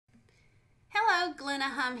Hello, Glenna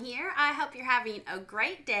Hum here. I hope you're having a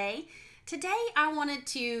great day. Today I wanted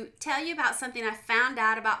to tell you about something I found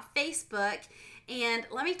out about Facebook, and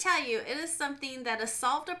let me tell you, it is something that has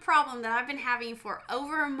solved a problem that I've been having for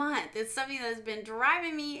over a month. It's something that has been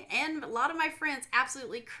driving me and a lot of my friends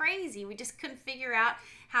absolutely crazy. We just couldn't figure out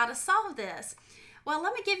how to solve this. Well,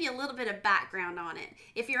 let me give you a little bit of background on it.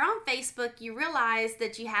 If you're on Facebook, you realize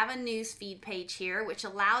that you have a news feed page here, which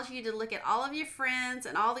allows you to look at all of your friends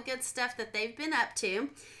and all the good stuff that they've been up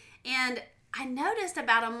to. And I noticed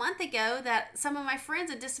about a month ago that some of my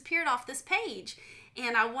friends had disappeared off this page.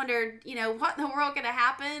 And I wondered, what in the world could have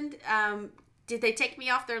happened? Did they take me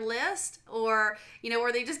off their list? Or,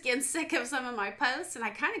 were they just getting sick of some of my posts? And I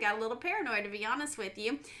kind of got a little paranoid, to be honest with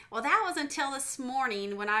you. Well, that was until this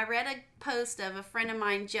morning when I read a post of a friend of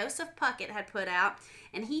mine, Joseph Puckett, had put out,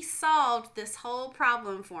 and he solved this whole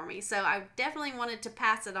problem for me. So I definitely wanted to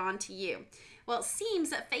pass it on to you. Well, it seems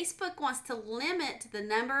that Facebook wants to limit the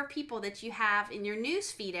number of people that you have in your news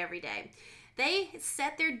feed every day. They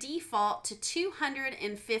set their default to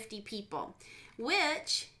 250 people,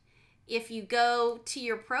 which, if you go to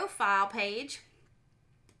your profile page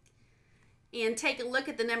and take a look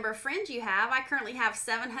at the number of friends you have, I currently have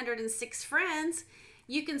 706 friends.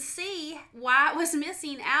 You can see why I was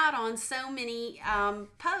missing out on so many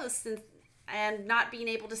posts and not being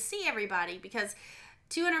able to see everybody, because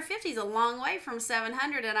 250 is a long way from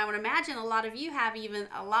 700, and I would imagine a lot of you have even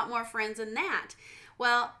a lot more friends than that.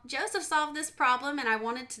 Well, Joseph solved this problem, and I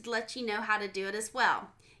wanted to let you know how to do it as well.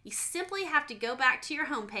 You simply have to go back to your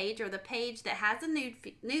home page, or the page that has the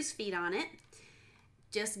news feed on it.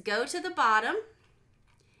 Just go to the bottom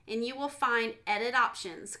and you will find edit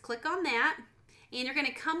options. Click on that and you're going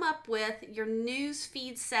to come up with your news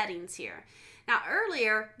feed settings here. Now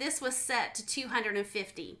earlier this was set to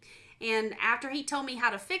 250, and after he told me how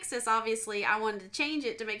to fix this, obviously I wanted to change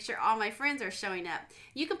it to make sure all my friends are showing up.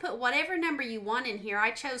 You can put whatever number you want in here. I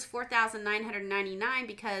chose 4,999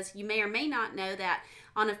 because you may or may not know that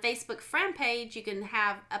on a Facebook friend page you can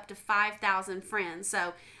have up to 5,000 friends.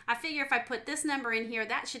 So I figure if I put this number in here,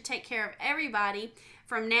 that should take care of everybody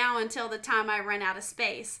from now until the time I run out of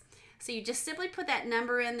space. So you just simply put that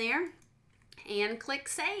number in there and click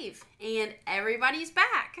save, and everybody's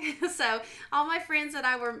back. So all my friends that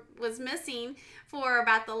I was missing for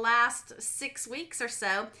about the last 6 weeks or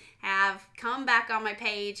so have come back on my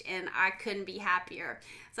page, and I couldn't be happier.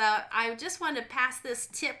 So I just wanted to pass this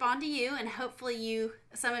tip on to you, and hopefully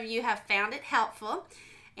some of you have found it helpful.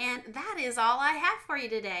 And that is all I have for you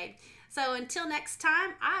today. So until next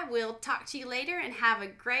time, I will talk to you later, and have a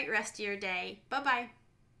great rest of your day. Bye-bye.